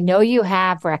 Jackie, I know you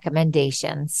have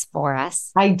recommendations for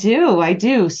us. I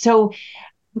do. So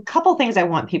a couple things I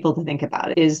want people to think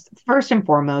about is, first and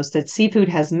foremost, that seafood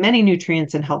has many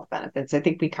nutrients and health benefits. I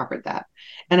think we covered that.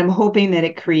 And I'm hoping that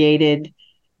it created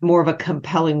more of a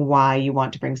compelling why you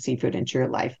want to bring seafood into your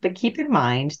life. But keep in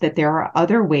mind that there are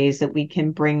other ways that we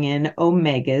can bring in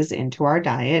omegas into our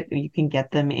diet. You can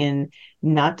get them in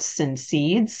nuts and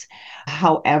seeds.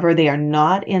 However, they are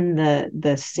not in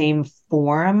the same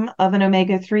form of an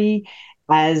omega-3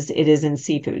 as it is in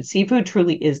seafood. Seafood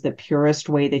truly is the purest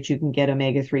way that you can get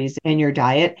omega-3s in your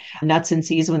diet. Nuts and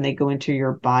seeds, when they go into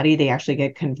your body, they actually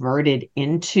get converted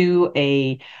into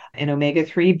an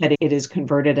omega-3, but it is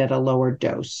converted at a lower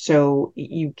dose. So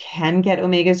you can get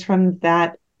omegas from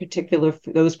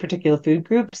those particular food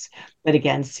groups. But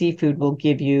again, seafood will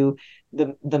give you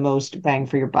the most bang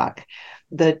for your buck.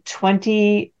 The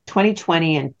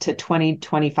 2020 and to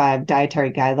 2025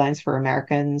 dietary guidelines for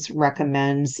Americans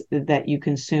recommends that you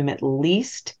consume at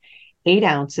least 8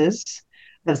 ounces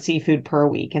of seafood per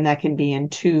week, and that can be in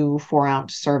 2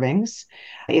 4-ounce servings.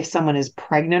 If someone is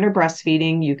pregnant or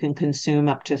breastfeeding, you can consume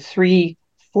up to 3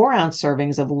 4-ounce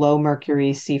servings of low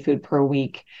mercury seafood per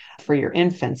week for your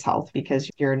infant's health, because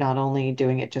you're not only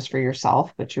doing it just for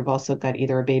yourself, but you've also got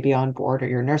either a baby on board or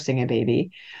you're nursing a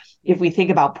baby. If we think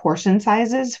about portion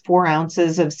sizes, 4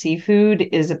 ounces of seafood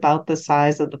is about the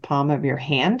size of the palm of your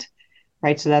hand,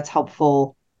 right? So that's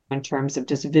helpful in terms of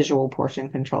just visual portion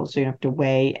control. So you don't have to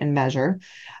weigh and measure.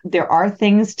 There are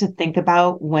things to think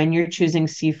about when you're choosing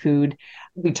seafood.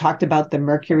 We talked about the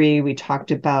mercury. We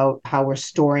talked about how we're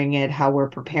storing it, how we're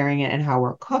preparing it, and how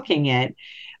we're cooking it.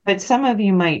 But some of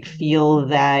you might feel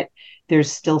that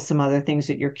there's still some other things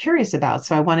that you're curious about.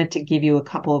 So I wanted to give you a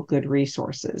couple of good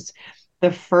resources.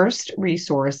 The first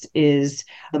resource is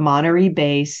the Monterey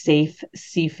Bay Safe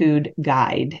Seafood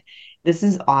Guide. This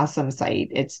is an awesome site.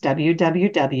 It's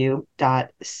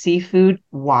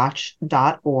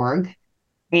www.seafoodwatch.org.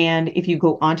 And if you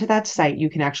go onto that site, you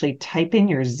can actually type in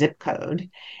your zip code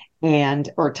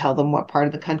or tell them what part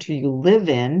of the country you live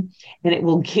in, and it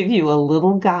will give you a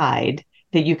little guide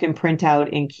that you can print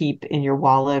out and keep in your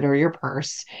wallet or your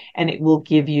purse. And it will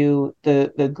give you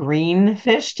the green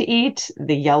fish to eat,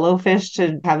 the yellow fish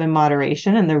to have in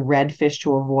moderation, and the red fish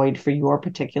to avoid for your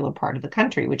particular part of the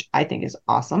country, which I think is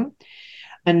awesome.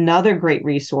 Another great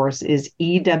resource is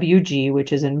EWG,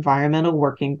 which is Environmental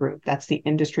Working Group. That's the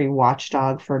industry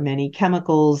watchdog for many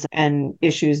chemicals and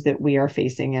issues that we are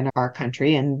facing in our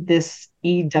country. And this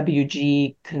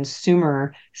EWG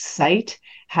consumer site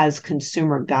has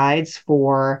consumer guides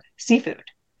for seafood,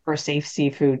 for safe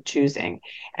seafood choosing.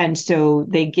 And so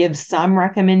they give some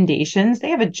recommendations.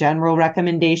 They have a general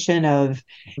recommendation of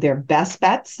their best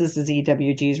bets. This is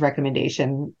EWG's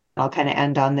recommendation. I'll kind of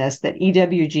end on this, that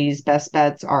EWG's best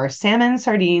bets are salmon,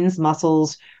 sardines,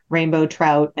 mussels, rainbow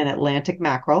trout, and Atlantic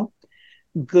mackerel.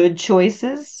 Good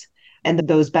choices. And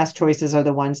those best choices are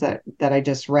the ones that I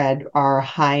just read are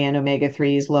high in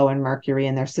omega-3s, low in mercury,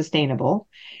 and they're sustainable.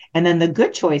 And then the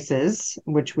good choices,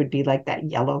 which would be like that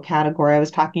yellow category I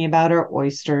was talking about, are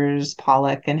oysters,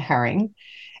 pollock, and herring.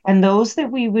 And those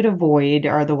that we would avoid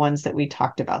are the ones that we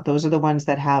talked about. Those are the ones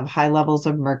that have high levels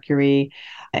of mercury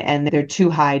and they're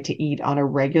too high to eat on a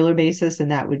regular basis.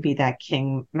 And that would be that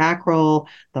king mackerel,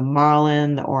 the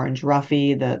marlin, the orange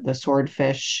roughy, the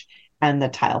swordfish, and the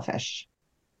tilefish.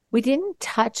 We didn't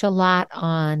touch a lot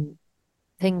on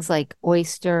things like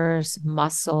oysters,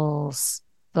 mussels,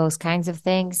 those kinds of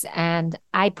things. And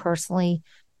I personally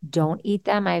don't eat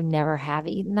them. I never have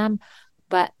eaten them.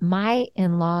 But my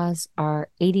in-laws are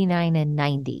 89 and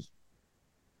 90,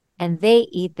 and they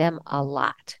eat them a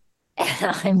lot.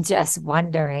 And I'm just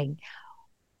wondering,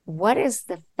 what is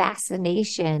the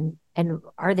fascination and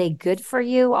are they good for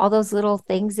you? All those little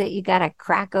things that you got to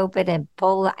crack open and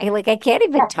pull. I can't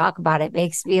even talk about it. It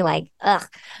makes me like, ugh.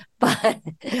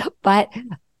 But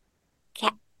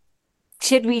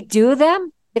should we do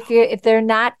them if they're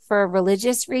not for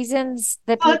religious reasons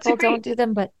that people don't do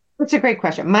them? But that's a great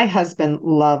question. My husband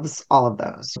loves all of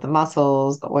those. The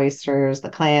mussels, the oysters, the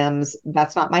clams.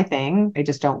 That's not my thing. I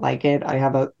just don't like it. I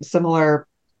have a similar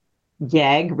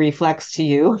gag reflex to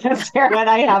you when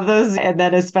I have those. And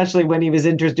then especially when he was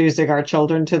introducing our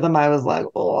children to them, I was like,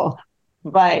 oh,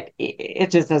 but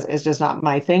it's just not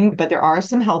my thing. But there are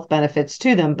some health benefits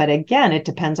to them. But again, it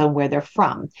depends on where they're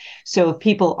from. So if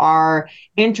people are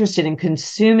interested in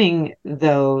consuming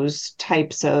those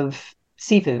types of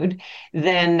seafood,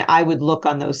 then I would look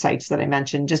on those sites that I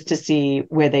mentioned just to see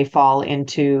where they fall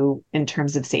into in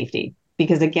terms of safety.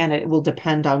 Because again, it will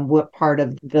depend on what part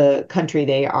of the country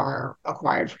they are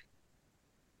acquired from.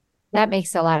 That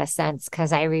makes a lot of sense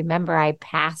because I remember I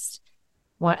passed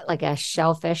like a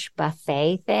shellfish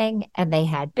buffet thing and they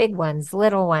had big ones,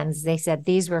 little ones. They said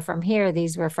these were from here,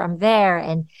 these were from there.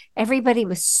 And everybody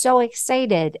was so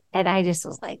excited. And I just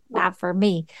was like, not for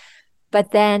me.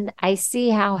 But then I see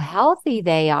how healthy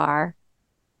they are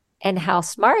and how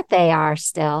smart they are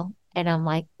still. And I'm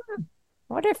like,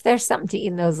 I wonder if there's something to eat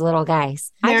in those little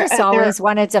guys. I just always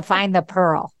wanted to find the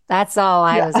pearl. That's all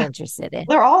I was interested in.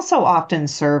 They're also often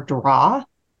served raw.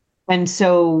 And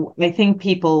so I think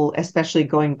people, especially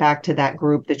going back to that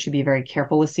group that should be very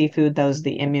careful with seafood, those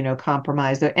the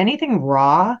immunocompromised, anything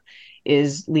raw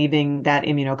is leaving that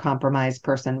immunocompromised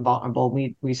person vulnerable.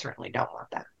 We certainly don't want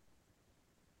that.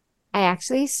 I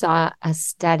actually saw a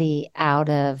study out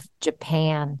of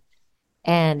Japan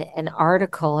and an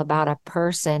article about a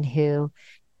person who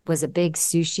was a big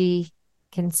sushi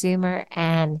consumer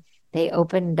and they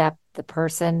opened up the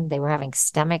person, they were having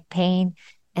stomach pain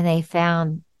and they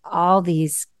found all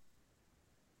these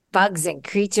bugs and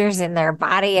creatures in their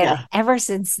body. And ever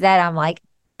since then, I'm like,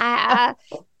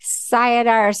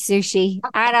 sayonara sushi.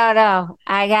 I don't know.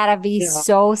 I gotta be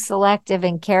so selective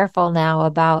and careful now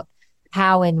about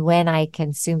how and when I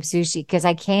consume sushi because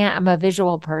I'm a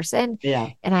visual person.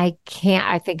 Yeah. And I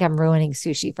think I'm ruining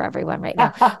sushi for everyone right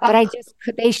now. But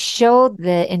they showed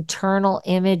the internal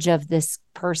image of this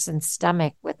person's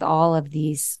stomach with all of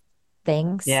these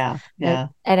things. Yeah. Yeah.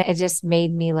 And it just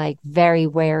made me like very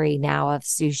wary now of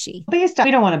sushi.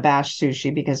 We don't want to bash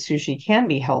sushi because sushi can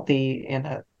be healthy in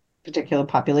a particular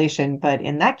population. But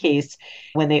in that case,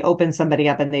 when they open somebody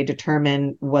up and they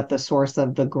determine what the source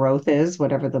of the growth is,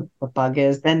 whatever the bug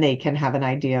is, then they can have an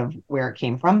idea of where it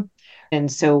came from.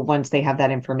 And so once they have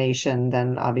that information,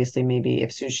 then obviously maybe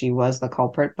if sushi was the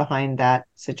culprit behind that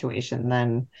situation,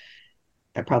 then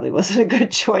it probably wasn't a good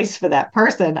choice for that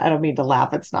person. I don't mean to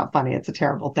laugh. It's not funny. It's a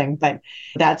terrible thing, but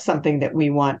that's something that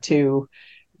we want to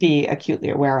be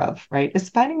acutely aware of, right? Is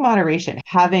finding moderation,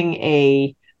 having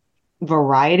a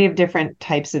variety of different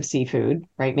types of seafood,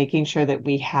 right? Making sure that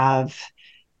we have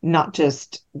not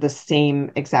just the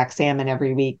same exact salmon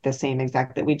every week,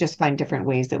 that we just find different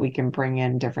ways that we can bring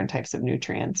in different types of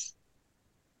nutrients.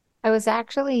 I was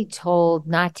actually told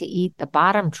not to eat the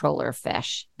bottom trawler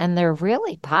fish, and they're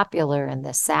really popular in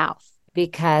the South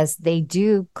because they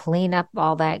do clean up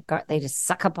all that. They just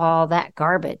suck up all that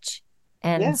garbage.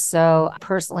 And Yeah. so I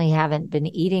personally haven't been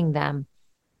eating them.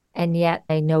 And yet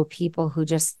I know people who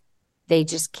they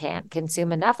just can't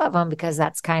consume enough of them because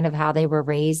that's kind of how they were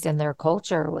raised in their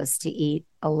culture was to eat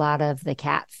a lot of the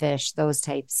catfish, those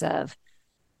types of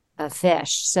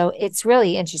fish. So it's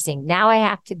really interesting. Now I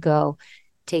have to go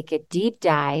take a deep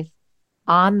dive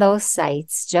on those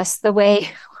sites, just the way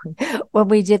when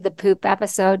we did the poop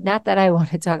episode. Not that I want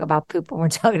to talk about poop when we're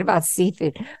talking about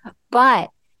seafood,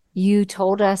 but you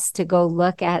told us to go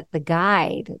look at the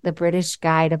guide, the British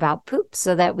guide about poop,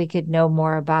 so that we could know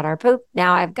more about our poop.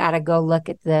 Now I've got to go look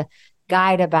at the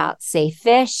guide about safe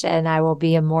fish, and I will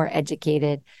be a more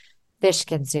educated fish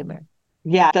consumer.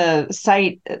 Yeah, the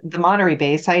site, the Monterey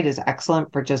Bay site is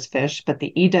excellent for just fish, but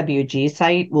the EWG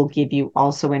site will give you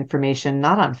also information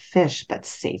not on fish, but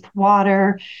safe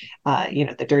water,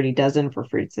 the Dirty Dozen for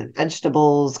fruits and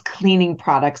vegetables, cleaning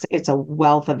products. It's a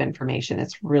wealth of information.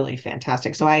 It's really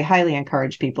fantastic. So I highly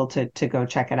encourage people to go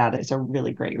check it out. It's a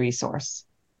really great resource.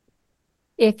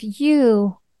 If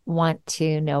you want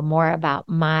to know more about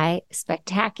my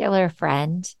spectacular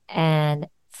friend and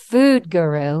food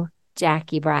guru,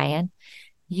 Jackie Bryan,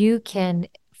 you can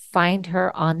find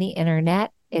her on the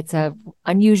internet. It's a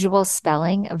unusual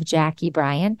spelling of Jackie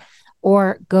Bryan,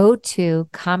 or go to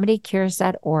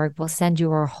comedycures.org. We'll send you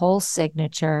her whole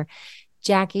signature.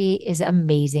 Jackie is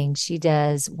amazing. She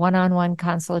does one-on-one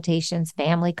consultations,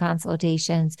 family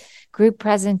consultations, group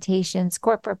presentations,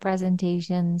 corporate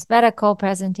presentations, medical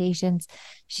presentations.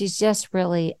 She's just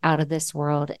really out of this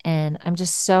world. And I'm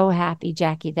just so happy,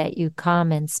 Jackie, that you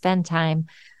come and spend time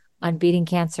on Beating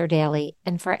Cancer Daily.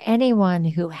 And for anyone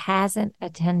who hasn't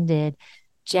attended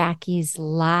Jackie's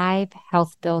live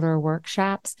health builder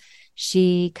workshops,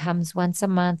 she comes once a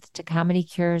month to Comedy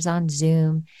Cures on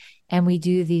Zoom. And we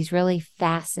do these really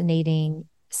fascinating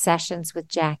sessions with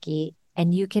Jackie.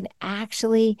 And you can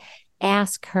actually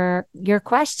ask her your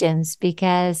questions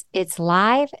because it's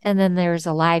live, and then there's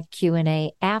a live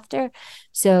Q&A after.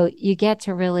 So you get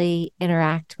to really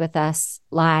interact with us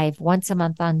live once a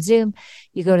month on Zoom.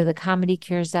 You go to the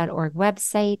comedycures.org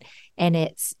website, and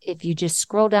if you just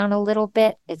scroll down a little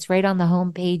bit, it's right on the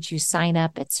homepage. You sign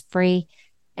up, it's free.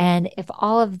 And if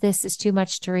all of this is too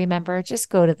much to remember,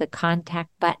 just go to the contact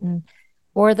button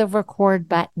or the record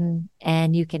button,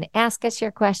 and you can ask us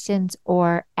your questions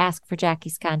or ask for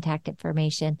Jackie's contact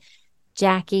information.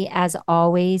 Jackie, as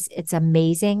always, it's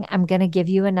amazing. I'm going to give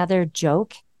you another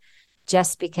joke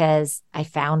just because I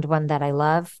found one that I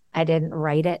love. I didn't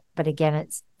write it, but again,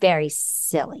 it's very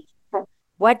silly.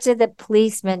 What did the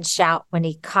policeman shout when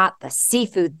he caught the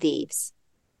seafood thieves?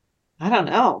 I don't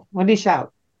know. What did he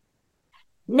shout?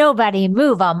 Nobody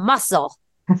move a muscle.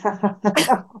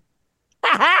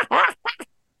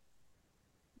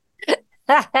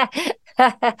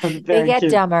 They get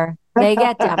cute. dumber. They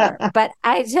get dumber. But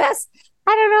I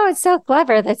don't know. It's so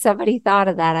clever that somebody thought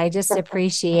of that. I just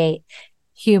appreciate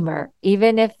humor.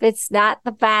 Even if it's not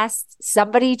the best,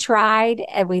 somebody tried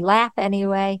and we laugh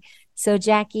anyway. So,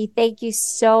 Jackie, thank you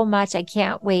so much. I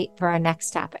can't wait for our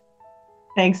next topic.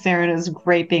 Thanks, Erin. It was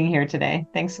great being here today.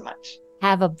 Thanks so much.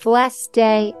 Have a blessed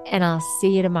day, and I'll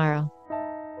see you tomorrow.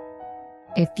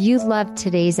 If you loved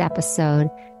today's episode,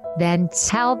 then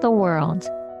tell the world.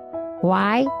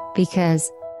 Why?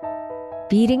 Because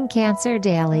Beating Cancer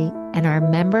Daily and our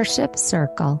membership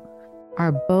circle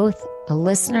are both a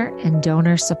listener and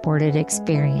donor supported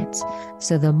experience.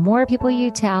 So the more people you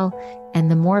tell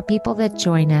and the more people that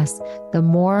join us, the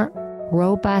more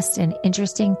robust and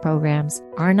interesting programs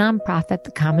our nonprofit,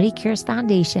 the Comedy Cures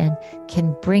Foundation,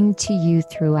 can bring to you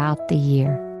throughout the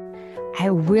year. I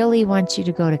really want you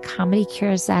to go to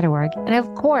comedycures.org. And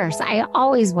of course, I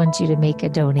always want you to make a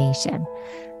donation.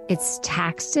 It's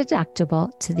tax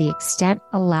deductible to the extent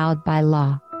allowed by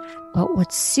law. But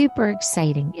what's super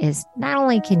exciting is not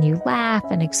only can you laugh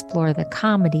and explore the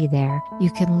comedy there, you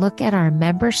can look at our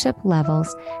membership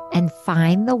levels and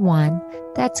find the one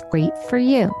that's great for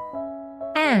you.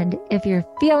 And if you're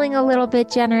feeling a little bit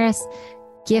generous,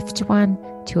 gift one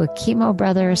to a chemo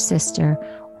brother or sister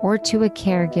or to a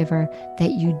caregiver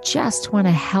that you just want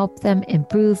to help them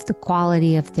improve the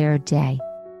quality of their day.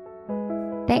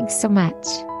 Thanks so much.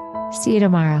 See you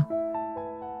tomorrow.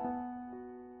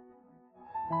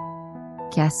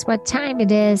 Guess what time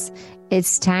it is?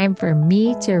 It's time for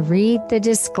me to read the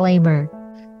disclaimer.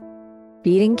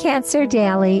 Beating Cancer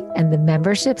Daily and the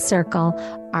membership circle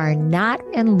are not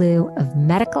in lieu of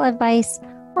medical advice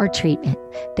or treatment.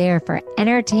 They are for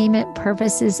entertainment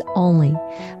purposes only.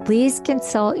 Please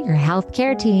consult your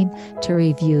healthcare team to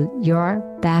review your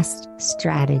best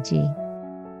strategy.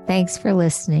 Thanks for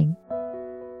listening.